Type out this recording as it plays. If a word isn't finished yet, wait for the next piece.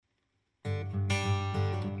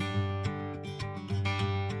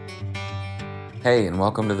Hey, and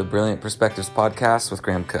welcome to the Brilliant Perspectives Podcast with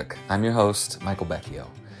Graham Cook. I'm your host, Michael Becchio.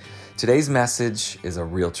 Today's message is a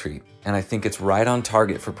real treat, and I think it's right on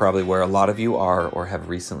target for probably where a lot of you are or have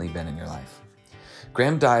recently been in your life.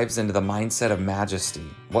 Graham dives into the mindset of majesty,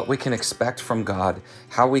 what we can expect from God,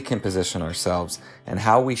 how we can position ourselves, and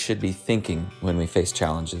how we should be thinking when we face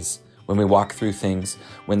challenges, when we walk through things,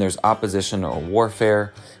 when there's opposition or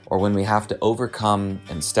warfare, or when we have to overcome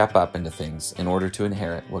and step up into things in order to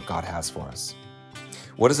inherit what God has for us.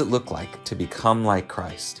 What does it look like to become like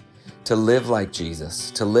Christ, to live like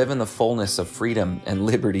Jesus, to live in the fullness of freedom and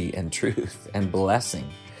liberty and truth and blessing,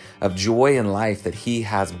 of joy and life that He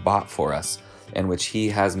has bought for us and which He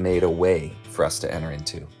has made a way for us to enter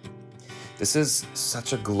into? This is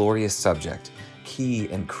such a glorious subject, key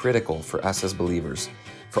and critical for us as believers,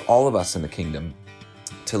 for all of us in the kingdom,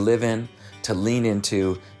 to live in, to lean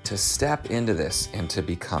into, to step into this and to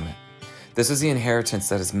become it. This is the inheritance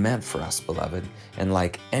that is meant for us, beloved, and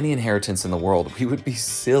like any inheritance in the world, we would be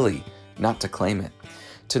silly not to claim it.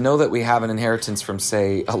 To know that we have an inheritance from,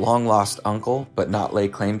 say, a long-lost uncle, but not lay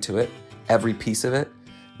claim to it, every piece of it,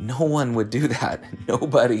 no one would do that.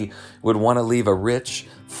 Nobody would want to leave a rich,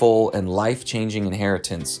 full, and life-changing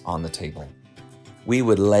inheritance on the table. We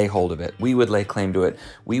would lay hold of it. We would lay claim to it.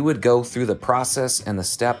 We would go through the process and the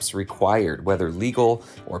steps required, whether legal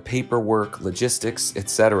or paperwork, logistics,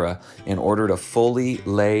 etc., in order to fully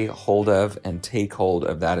lay hold of and take hold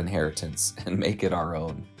of that inheritance and make it our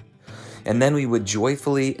own. And then we would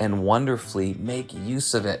joyfully and wonderfully make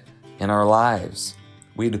use of it in our lives.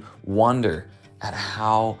 We'd wonder at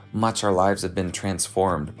how much our lives have been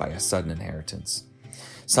transformed by a sudden inheritance.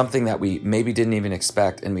 Something that we maybe didn't even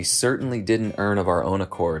expect, and we certainly didn't earn of our own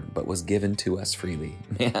accord, but was given to us freely.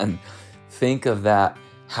 Man, think of that,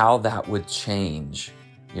 how that would change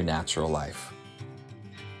your natural life.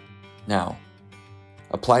 Now,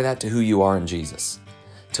 apply that to who you are in Jesus,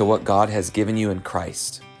 to what God has given you in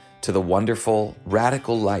Christ, to the wonderful,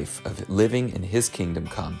 radical life of living in His kingdom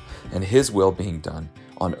come and His will being done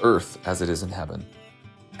on earth as it is in heaven.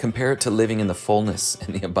 Compare it to living in the fullness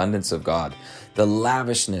and the abundance of God, the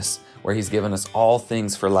lavishness where He's given us all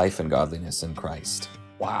things for life and godliness in Christ.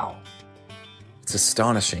 Wow. It's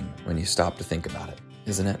astonishing when you stop to think about it,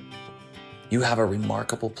 isn't it? You have a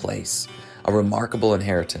remarkable place, a remarkable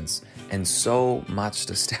inheritance, and so much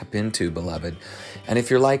to step into, beloved. And if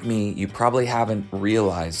you're like me, you probably haven't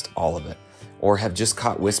realized all of it or have just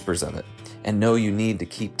caught whispers of it and know you need to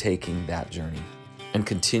keep taking that journey and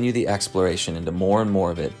continue the exploration into more and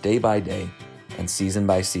more of it day by day and season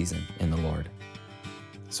by season in the Lord.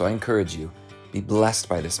 So I encourage you, be blessed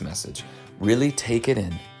by this message. Really take it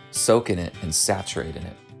in, soak in it, and saturate in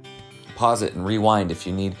it. Pause it and rewind if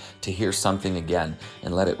you need to hear something again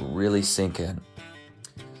and let it really sink in.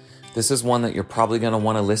 This is one that you're probably going to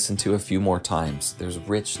want to listen to a few more times. There's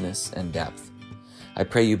richness and depth. I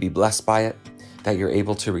pray you be blessed by it, that you're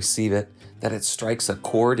able to receive it, that it strikes a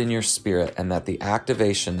chord in your spirit, and that the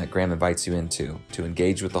activation that Graham invites you into to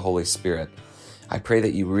engage with the Holy Spirit, I pray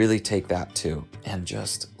that you really take that too and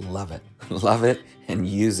just love it. Love it and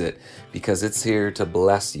use it, because it's here to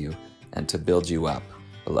bless you and to build you up,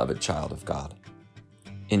 beloved child of God.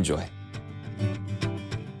 Enjoy.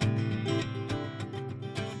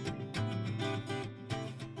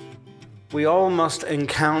 We all must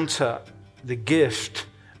encounter the gift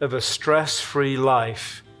of a stress-free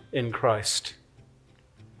life in Christ.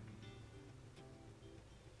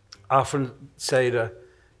 I often say to,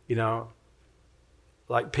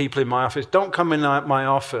 like people in my office, don't come in my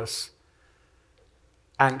office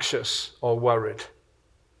anxious or worried.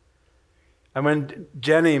 And when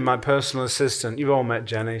Jenny, my personal assistant, you've all met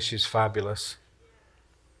Jenny, she's fabulous.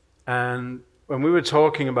 And when we were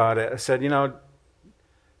talking about it, I said,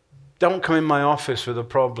 don't come in my office with a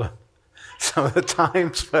problem. So the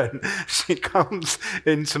times when she comes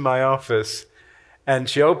into my office and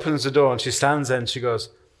she opens the door and she stands there and she goes,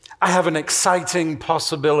 I have an exciting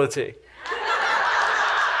possibility.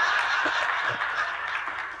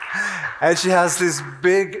 And she has this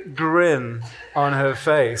big grin on her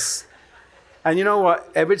face. And you know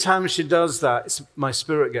what? Every time she does that, my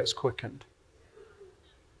spirit gets quickened.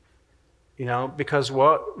 Because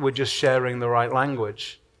what? We're just sharing the right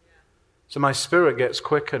language. So my spirit gets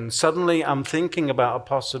quickened. Suddenly I'm thinking about a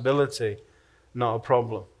possibility, not a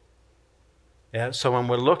problem. Yeah. So when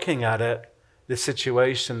we're looking at it, the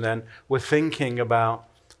situation, then we're thinking about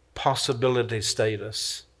possibility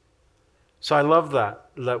status. So I love that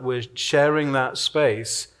we're sharing that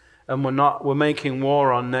space, and we're making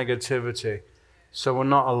war on negativity. So we're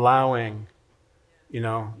not allowing,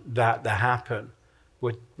 that to happen.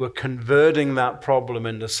 We're converting that problem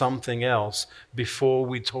into something else before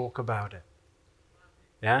we talk about it.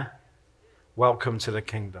 Yeah? Welcome to the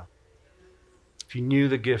kingdom. If you knew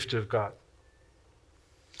the gift of God.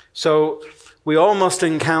 So we all must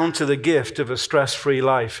encounter the gift of a stress-free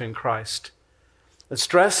life in Christ. And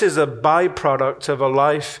stress is a byproduct of a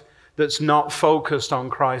life that's not focused on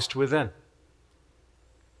Christ within.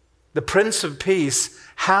 The Prince of Peace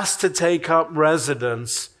has to take up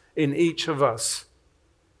residence in each of us.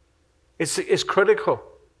 It's critical.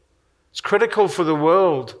 It's critical for the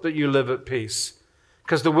world that you live at peace,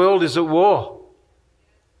 because the world is at war.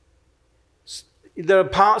 There are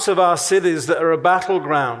parts of our cities that are a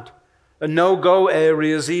battleground, and no-go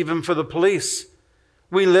areas even for the police.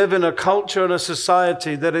 We live in a culture and a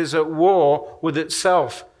society that is at war with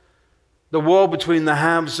itself. The war between the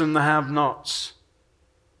haves and the have-nots.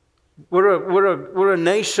 We're a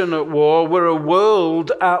nation at war. We're a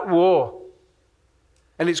world at war.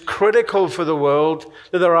 And it's critical for the world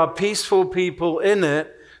that there are peaceful people in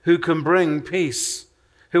it who can bring peace,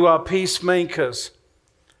 who are peacemakers,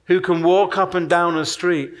 who can walk up and down a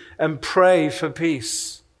street and pray for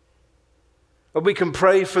peace. But we can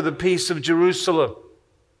pray for the peace of Jerusalem,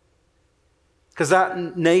 because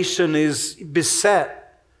that nation is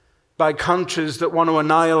beset by countries that want to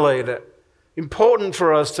annihilate it. Important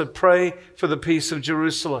for us to pray for the peace of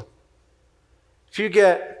Jerusalem. If you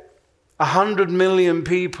get 100 million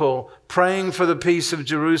people praying for the peace of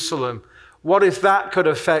Jerusalem, what if that could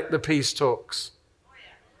affect the peace talks?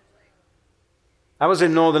 I was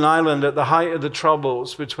in Northern Ireland at the height of the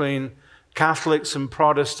troubles between Catholics and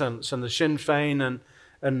Protestants and the Sinn Féin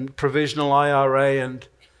and Provisional IRA. And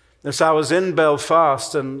so I was in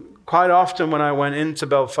Belfast, and quite often when I went into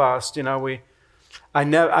Belfast,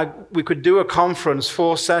 we could do a conference,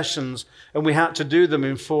 4 sessions, and we had to do them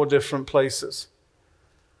in 4 different places.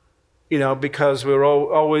 Because we were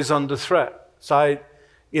always under threat. So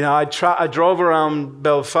I drove around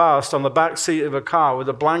Belfast on the back seat of a car with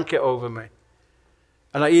a blanket over me.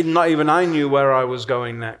 And not even I knew where I was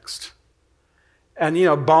going next. And,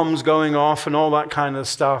 bombs going off and all that kind of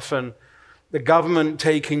stuff. And the government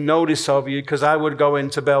taking notice of you, because I would go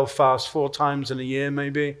into Belfast 4 times in a year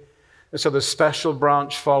maybe. And so the special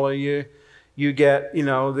branch follow you. You get,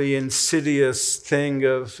 the insidious thing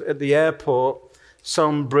of, at the airport,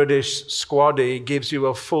 some British squaddy gives you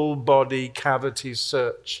a full body cavity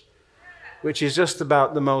search, which is just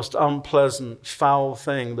about the most unpleasant, foul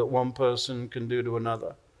thing that one person can do to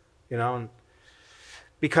another, and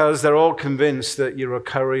because they're all convinced that you're a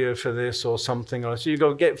courier for this or something else. So you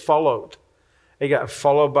go get followed. You get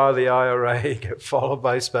followed by the IRA, you get followed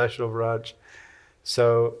by Special Branch.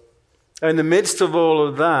 So in the midst of all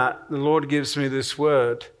of that, the Lord gives me this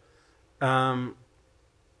word,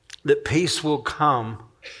 that peace will come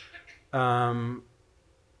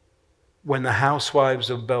when the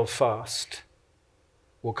housewives of Belfast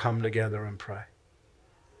will come together and pray.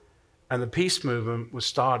 And the peace movement was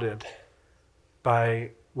started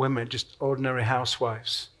by women, just ordinary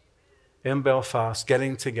housewives in Belfast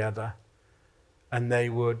getting together, and they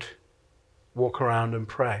would walk around and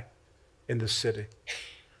pray in the city.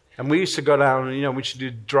 And we used to go down and, we used to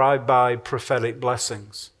do drive-by prophetic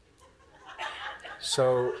blessings.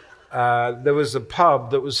 So there was a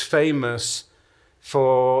pub that was famous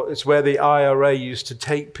it's where the IRA used to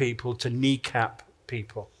take people to kneecap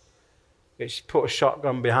people. They just put a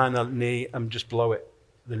shotgun behind the knee and just blow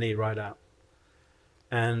the knee right out.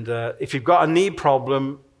 And if you've got a knee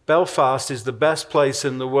problem, Belfast is the best place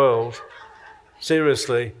in the world.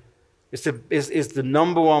 Seriously, it's the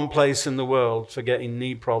number 1 place in the world for getting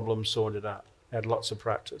knee problems sorted out. They had lots of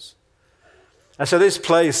practice. And so this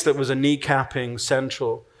place that was a kneecapping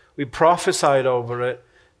central, we prophesied over it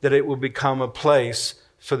that it would become a place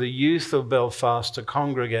for the youth of Belfast to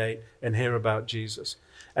congregate and hear about Jesus.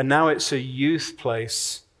 And now it's a youth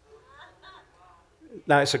place.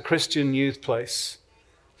 Now it's a Christian youth place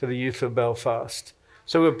for the youth of Belfast.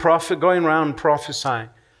 So we're going around prophesying,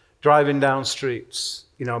 driving down streets,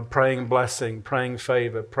 praying blessing, praying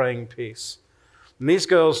favor, praying peace. And these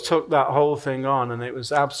girls took that whole thing on, and it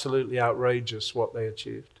was absolutely outrageous what they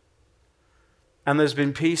achieved. And there's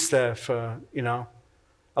been peace there for,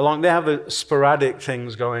 they have sporadic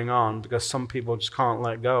things going on because some people just can't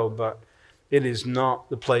let go, but it is not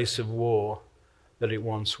the place of war that it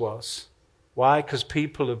once was. Why? Because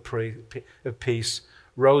people of peace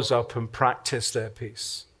rose up and practiced their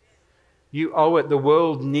peace. You owe it. The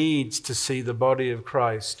world needs to see the body of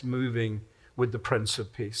Christ moving with the Prince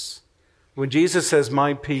of Peace. When Jesus says,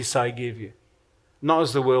 "My peace I give you," not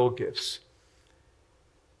as the world gives.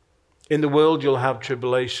 In the world you'll have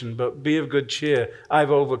tribulation, but be of good cheer.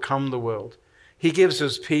 I've overcome the world. He gives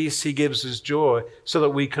us peace, he gives us joy, so that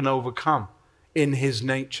we can overcome in his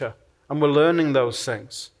nature And we're learning those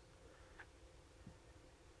things.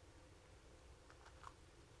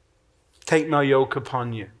 Take my yoke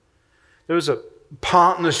upon you. There is a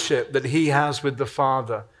partnership that he has with the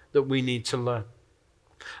Father that we need to learn.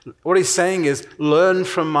 What he's saying is, learn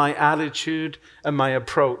from my attitude and my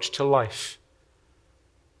approach to life.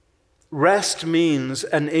 Rest means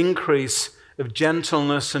an increase of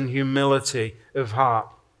gentleness and humility of heart.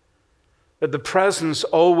 That the presence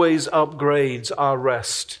always upgrades our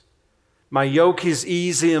rest. My yoke is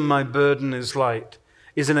easy and my burden is light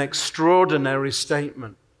is an extraordinary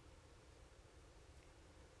statement.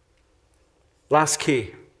 Last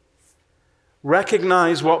key.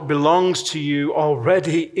 Recognize what belongs to you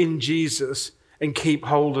already in Jesus and keep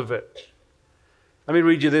hold of it. Let me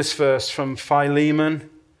read you this verse from Philemon,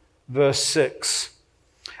 verse 6.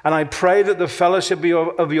 And I pray that the fellowship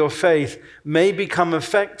of your faith may become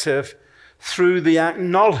effective through the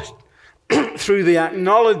acknowledging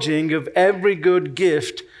of every good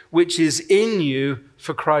gift which is in you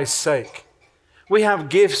for Christ's sake. We have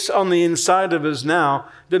gifts on the inside of us now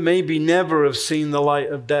that maybe never have seen the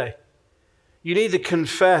light of day. You need to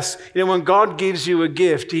confess. When God gives you a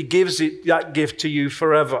gift, he gives that gift to you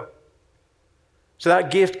forever. So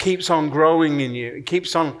that gift keeps on growing in you. It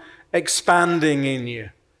keeps on expanding in you.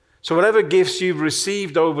 So whatever gifts you've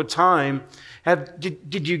received over time,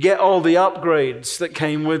 did you get all the upgrades that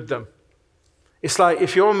came with them? It's like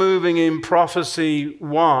if you're moving in prophecy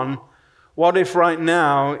 1, what if right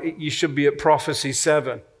now you should be at prophecy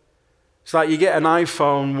 7? It's like you get an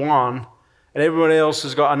iPhone 1 and everybody else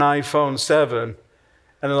has got an iPhone 7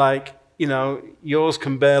 and yours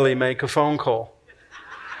can barely make a phone call.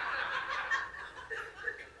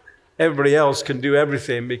 Everybody else can do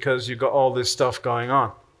everything because you've got all this stuff going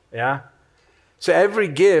on. Yeah? So every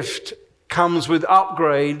gift comes with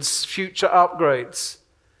upgrades, future upgrades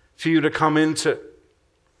for you to come into.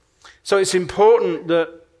 So it's important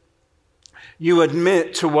that you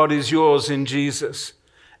admit to what is yours in Jesus.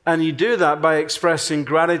 And you do that by expressing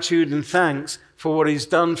gratitude and thanks for what he's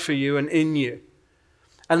done for you and in you.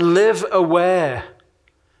 And live aware.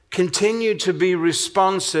 Continue to be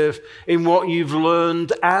responsive in what you've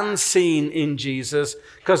learned and seen in Jesus,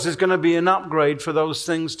 because there's going to be an upgrade for those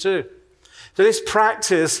things too. So this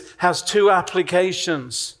practice has 2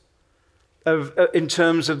 applications in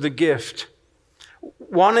terms of the gift.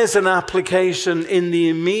 One is an application in the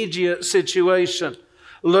immediate situation.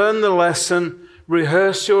 Learn the lesson,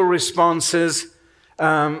 rehearse your responses,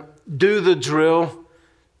 do the drill,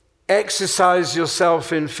 exercise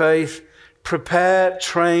yourself in faith, prepare,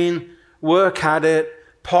 train, work at it,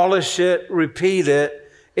 polish it, repeat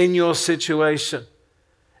it in your situation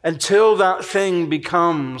until that thing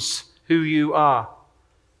becomes who you are.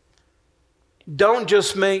 Don't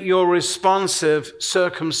just make your responsive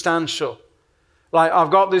circumstantial. Like,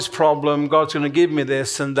 I've got this problem, God's going to give me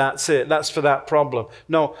this, and that's it. That's for that problem.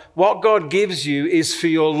 No, what God gives you is for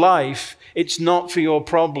your life. It's not for your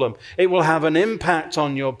problem. It will have an impact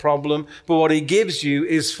on your problem, but what he gives you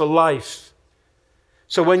is for life.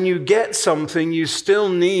 So when you get something, you still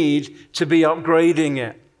need to be upgrading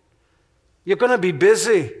it. You're going to be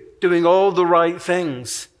busy doing all the right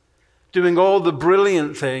things, doing all the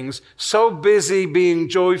brilliant things, so busy being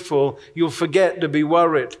joyful, you'll forget to be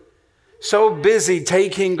worried. So busy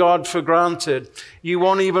taking God for granted, you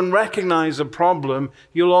won't even recognize a problem.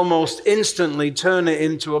 You'll almost instantly turn it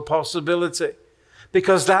into a possibility,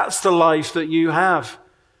 because that's the life that you have.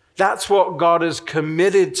 That's what God has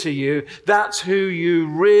committed to you. That's who you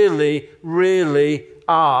really, really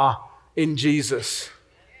are in Jesus.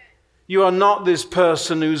 You are not this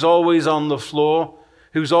person who's always on the floor,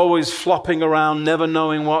 who's always flopping around, never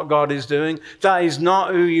knowing what God is doing. That is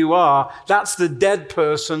not who you are. That's the dead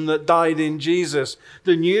person that died in Jesus.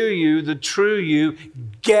 The new you, the true you,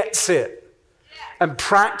 gets it and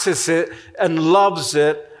practices it and loves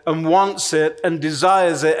it and wants it and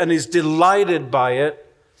desires it and is delighted by it.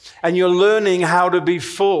 And you're learning how to be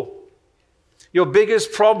full. Your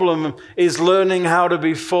biggest problem is learning how to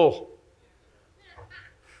be full.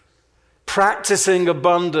 Practicing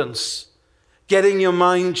abundance. Getting your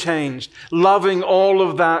mind changed, loving all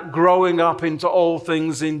of that, growing up into all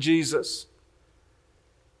things in Jesus.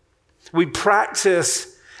 We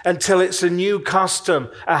practice until it's a new custom,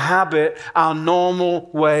 a habit, our normal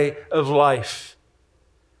way of life.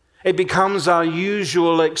 It becomes our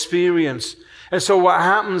usual experience. And so what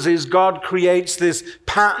happens is God creates this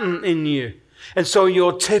pattern in you. And so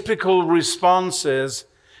your typical response is,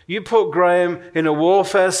 you put Graham in a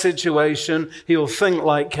warfare situation, he'll think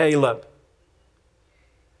like Caleb.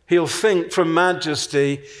 He'll think from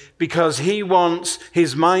majesty because he wants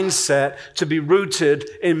his mindset to be rooted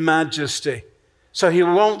in majesty. So he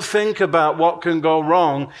won't think about what can go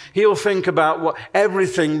wrong. He'll think about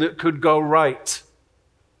everything that could go right.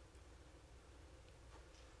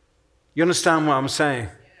 You understand what I'm saying?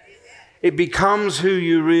 It becomes who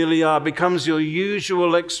you really are, becomes your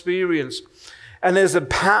usual experience. And there's a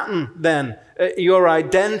pattern then. Your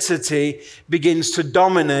identity begins to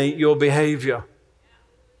dominate your behavior.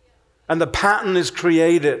 And the pattern is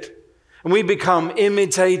created. And we become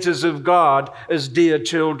imitators of God as dear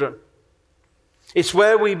children. It's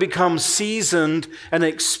where we become seasoned and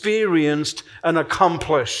experienced and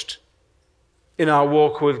accomplished in our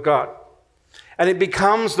walk with God. And it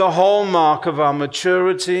becomes the hallmark of our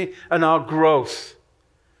maturity and our growth.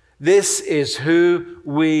 This is who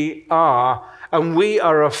we are, and we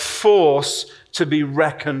are a force to be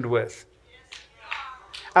reckoned with.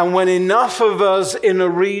 And when enough of us in a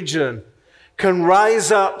region can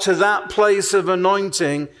rise up to that place of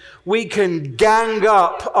anointing, we can gang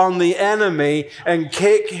up on the enemy and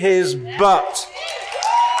kick his butt.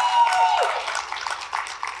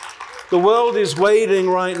 The world is waiting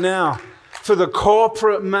right now for the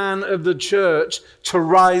corporate man of the church to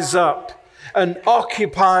rise up and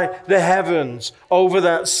occupy the heavens over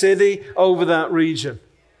that city, over that region.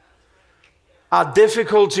 Our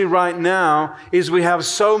difficulty right now is we have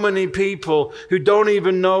so many people who don't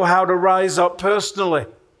even know how to rise up personally.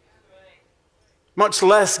 Much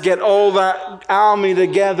less get all that army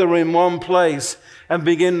together in one place and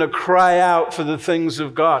begin to cry out for the things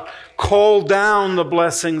of God. Call down the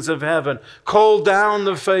blessings of heaven. Call down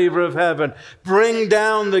the favor of heaven. Bring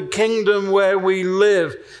down the kingdom where we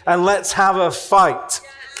live, and let's have a fight.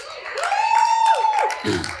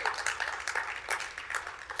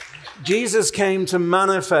 Jesus came to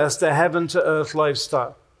manifest a heaven to earth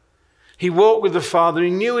lifestyle. He walked with the Father. He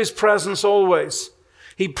knew his presence always.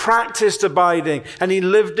 He practiced abiding, and he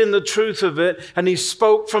lived in the truth of it, and he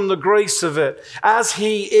spoke from the grace of it. As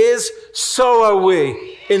he is, so are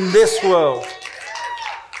we in this world.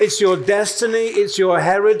 It's your destiny, it's your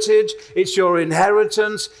heritage, it's your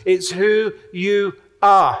inheritance, it's who you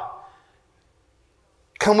are.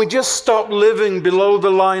 Can we just stop living below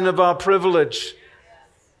the line of our privilege?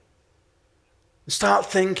 Start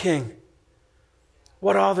thinking,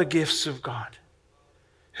 what are the gifts of God?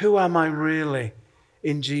 Who am I really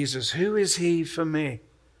in Jesus? Who is he for me?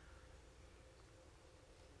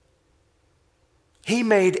 He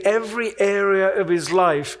made every area of his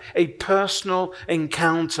life a personal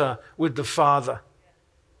encounter with the Father.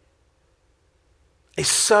 A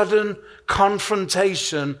sudden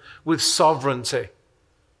confrontation with sovereignty.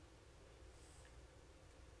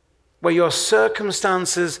 Where your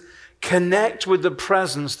circumstances connect with the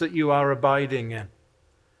presence that you are abiding in.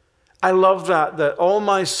 I love that all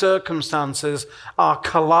my circumstances are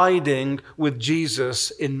colliding with Jesus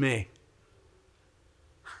in me.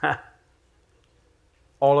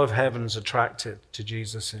 All of heaven's attracted to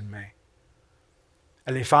Jesus in me.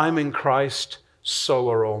 And if I'm in Christ, so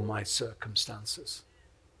are all my circumstances.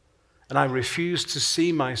 And I refuse to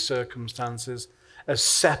see my circumstances as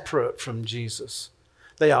separate from Jesus.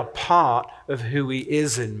 They are part of who he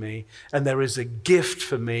is in me. And there is a gift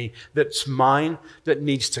for me that's mine, that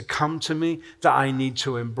needs to come to me, that I need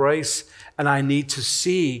to embrace. And I need to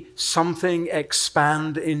see something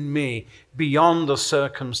expand in me beyond the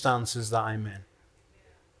circumstances that I'm in.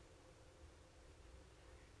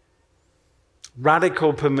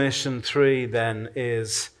 Radical permission 3 then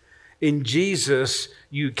is, in Jesus,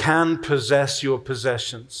 you can possess your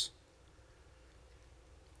possessions.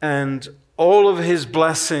 And all of his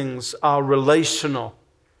blessings are relational,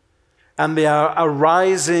 and they are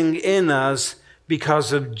arising in us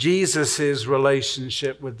because of Jesus'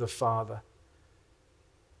 relationship with the Father.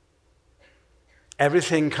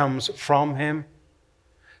 Everything comes from him,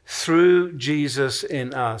 through Jesus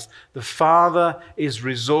in us. The Father is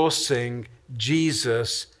resourcing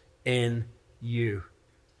Jesus in you,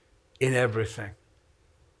 in everything.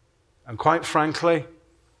 And quite frankly,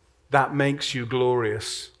 that makes you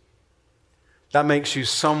glorious. That makes you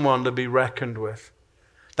someone to be reckoned with.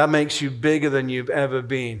 That makes you bigger than you've ever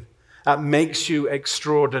been. That makes you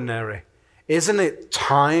extraordinary. Isn't it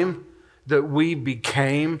time that we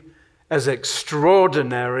became as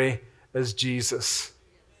extraordinary as Jesus?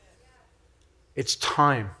 It's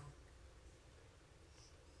time.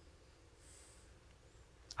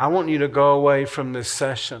 I want you to go away from this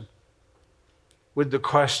session with the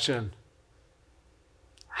question,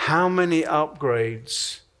 how many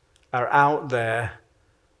upgrades are out there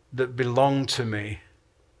that belong to me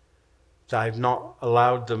that I've not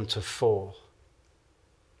allowed them to fall?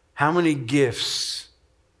 How many gifts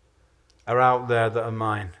are out there that are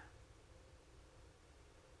mine?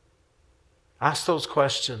 Ask those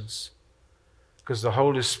questions. Because the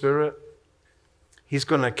Holy Spirit, He's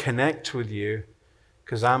going to connect with you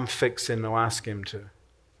because I'm fixing to ask Him to.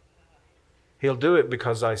 He'll do it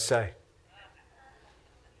because I say.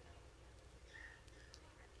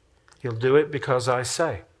 He'll do it because I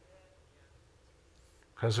say.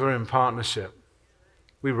 Because we're in partnership.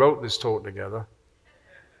 We wrote this talk together.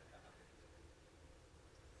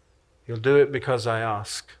 He'll do it because I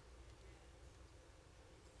ask.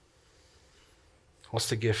 What's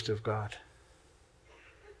the gift of God?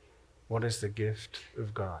 What is the gift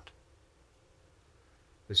of God?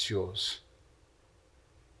 It's yours.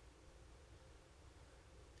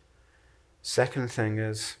 Second thing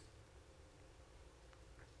is,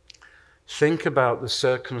 think about the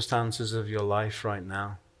circumstances of your life right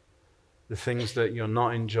now, the things that you're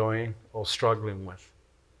not enjoying or struggling with.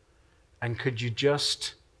 And could you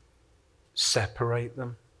just separate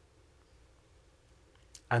them?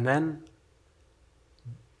 And then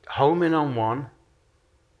home in on one.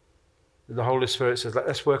 The Holy Spirit says,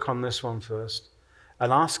 let's work on this one first.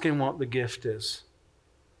 And ask Him what the gift is.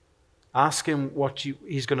 Ask Him what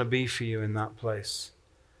He's going to be for you in that place.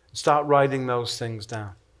 Start writing those things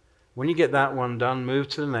down. When you get that one done, move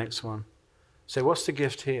to the next one. Say, what's the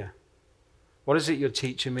gift here? What is it you're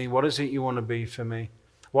teaching me? What is it you want to be for me?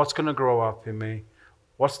 What's going to grow up in me?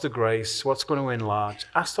 What's the grace? What's going to enlarge?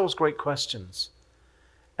 Ask those great questions.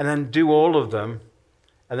 And then do all of them.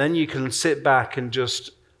 And then you can sit back and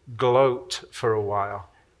just gloat for a while.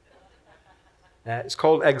 It's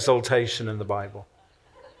called exaltation in the Bible.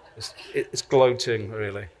 It's gloating,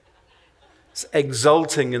 really. It's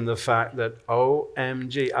exulting in the fact that,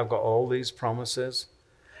 OMG, I've got all these promises.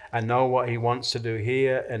 I know what He wants to do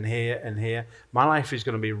here and here and here. My life is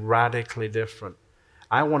going to be radically different.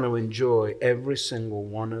 I want to enjoy every single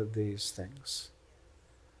one of these things.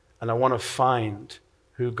 And I want to find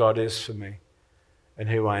who God is for me and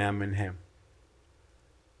who I am in Him.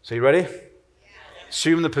 So you ready? Yeah.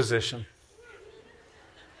 Assume the position.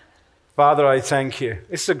 Father, I thank You.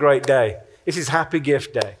 This is a great day. This is Happy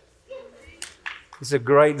Gift Day. It's a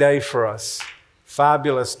great day for us.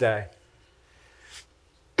 Fabulous day.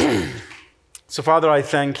 So Father, I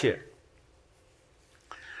thank You.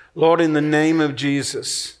 Lord, in the name of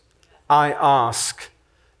Jesus, I ask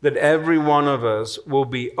that every one of us will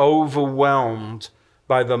be overwhelmed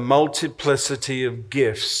by the multiplicity of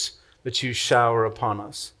gifts that You shower upon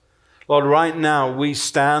us. Lord, right now we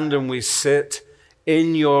stand and we sit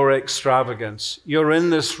in Your extravagance. You're in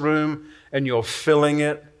this room and You're filling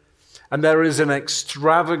it. And there is an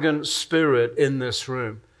extravagant spirit in this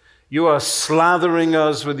room. You are slathering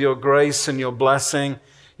us with Your grace and Your blessing.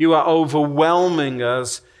 You are overwhelming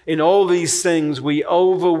us. In all these things, we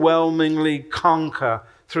overwhelmingly conquer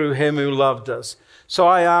through Him who loved us. So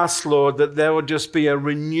I ask, Lord, that there would just be a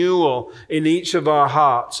renewal in each of our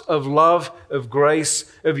hearts of love, of grace,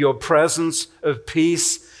 of Your presence, of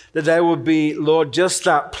peace, that there would be, Lord, just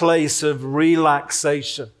that place of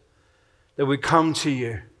relaxation, that we come to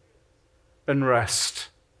You and rest.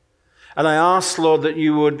 And I ask, Lord, that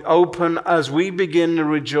You would open, as we begin to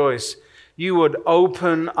rejoice, You would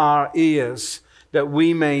open our ears that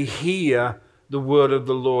we may hear the word of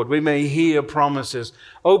the Lord. We may hear promises.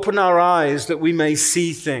 Open our eyes that we may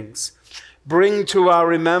see things. Bring to our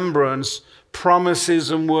remembrance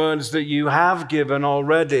promises and words that You have given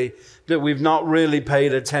already that we've not really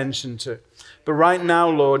paid attention to. But right now,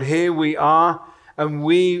 Lord, here we are, and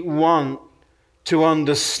we want to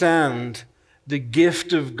understand the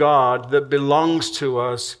gift of God that belongs to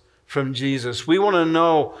us from Jesus. We want to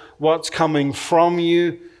know what's coming from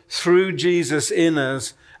You, through Jesus in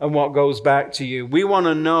us, and what goes back to You. We want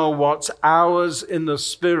to know what's ours in the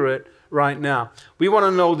Spirit right now. We want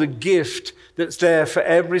to know the gift that's there for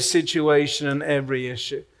every situation and every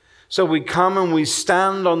issue. So we come and we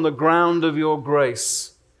stand on the ground of Your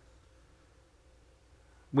grace.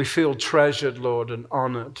 We feel treasured, Lord, and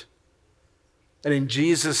honored. And in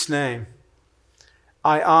Jesus' name,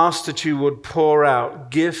 I ask that You would pour out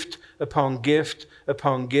gift upon gift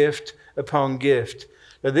upon gift upon gift.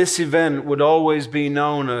 That this event would always be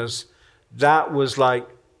known as, that was like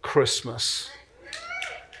Christmas.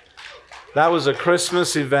 That was a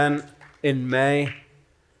Christmas event in May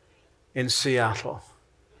in Seattle.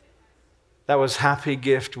 That was Happy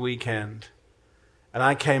Gift Weekend. And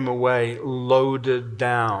I came away loaded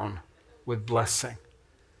down with blessing.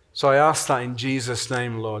 So I ask that in Jesus'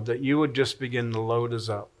 name, Lord, that You would just begin to load us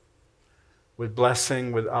up with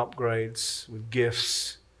blessing, with upgrades, with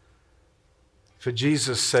gifts. For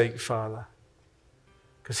Jesus' sake, Father,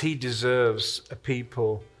 because He deserves a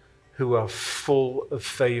people who are full of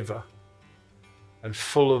favor and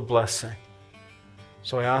full of blessing.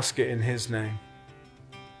 So I ask it in His name.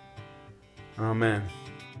 Amen.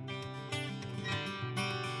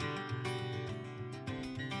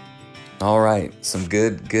 All right, some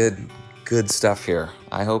good stuff here.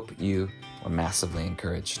 I hope you were massively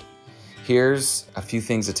encouraged. Here's a few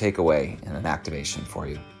things to take away and an activation for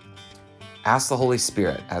you. Ask the Holy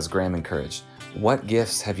Spirit, as Graham encouraged, what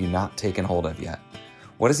gifts have you not taken hold of yet?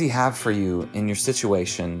 What does He have for you in your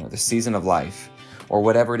situation or the season of life or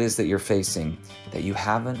whatever it is that you're facing that you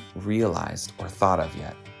haven't realized or thought of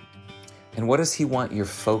yet? And what does He want your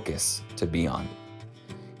focus to be on?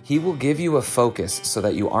 He will give you a focus so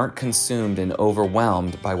that you aren't consumed and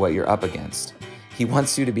overwhelmed by what you're up against. He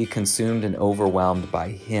wants you to be consumed and overwhelmed by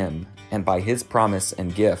Him and by His promise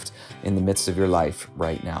and gift in the midst of your life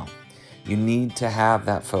right now. You need to have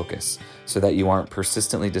that focus so that you aren't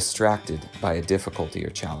persistently distracted by a difficulty or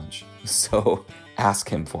challenge. So ask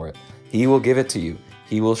Him for it. He will give it to you.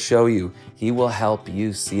 He will show you. He will help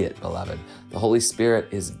you see it, beloved. The Holy Spirit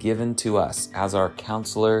is given to us as our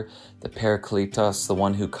counselor, the Parakletos, the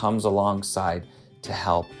one who comes alongside to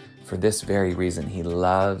help. For this very reason, He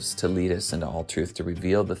loves to lead us into all truth, to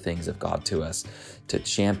reveal the things of God to us, to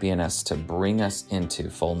champion us, to bring us into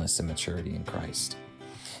fullness and maturity in Christ.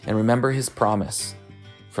 And remember His promise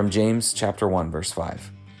from James chapter 1, verse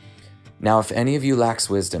 5. Now, if any of you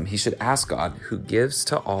lacks wisdom, he should ask God, who gives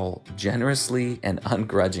to all generously and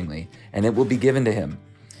ungrudgingly, and it will be given to him.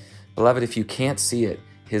 Beloved, if you can't see it,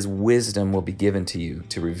 His wisdom will be given to you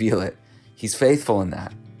to reveal it. He's faithful in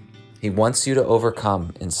that. He wants you to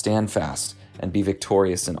overcome and stand fast and be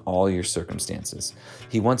victorious in all your circumstances.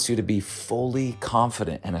 He wants you to be fully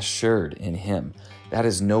confident and assured in Him. That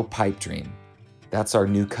is no pipe dream. That's our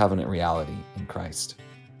new covenant reality in Christ.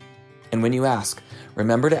 And when you ask,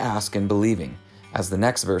 remember to ask in believing, as the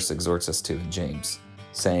next verse exhorts us to in James,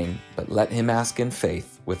 saying, but let him ask in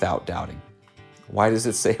faith without doubting. Why does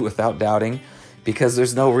it say without doubting? Because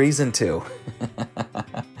there's no reason to.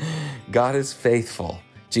 God is faithful.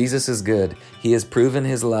 Jesus is good. He has proven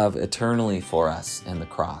His love eternally for us in the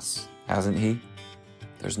cross, hasn't He?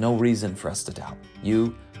 There's no reason for us to doubt,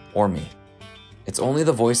 you or me. It's only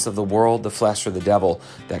the voice of the world, the flesh, or the devil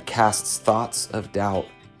that casts thoughts of doubt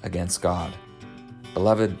against God.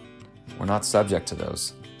 Beloved, we're not subject to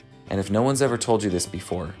those. And if no one's ever told you this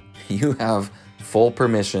before, you have full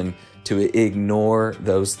permission to ignore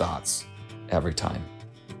those thoughts every time.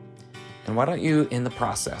 And why don't you, in the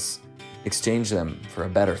process, exchange them for a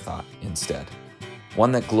better thought instead?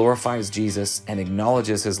 One that glorifies Jesus and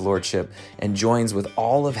acknowledges His lordship and joins with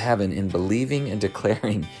all of heaven in believing and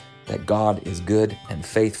declaring that God is good and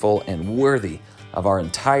faithful and worthy of our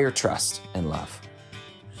entire trust and love.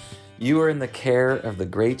 You are in the care of the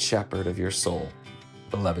great shepherd of your soul,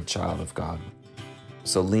 beloved child of God.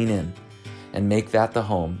 So lean in and make that the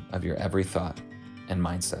home of your every thought and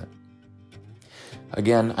mindset.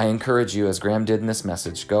 Again, I encourage you, as Graham did in this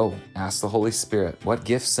message, go ask the Holy Spirit what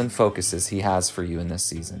gifts and focuses He has for you in this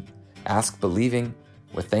season. Ask believing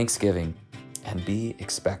with thanksgiving and be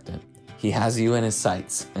expectant. He has you in His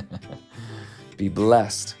sights. Be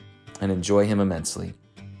blessed and enjoy Him immensely.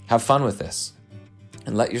 Have fun with this.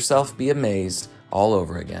 And let yourself be amazed all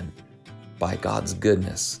over again by God's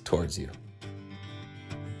goodness towards you.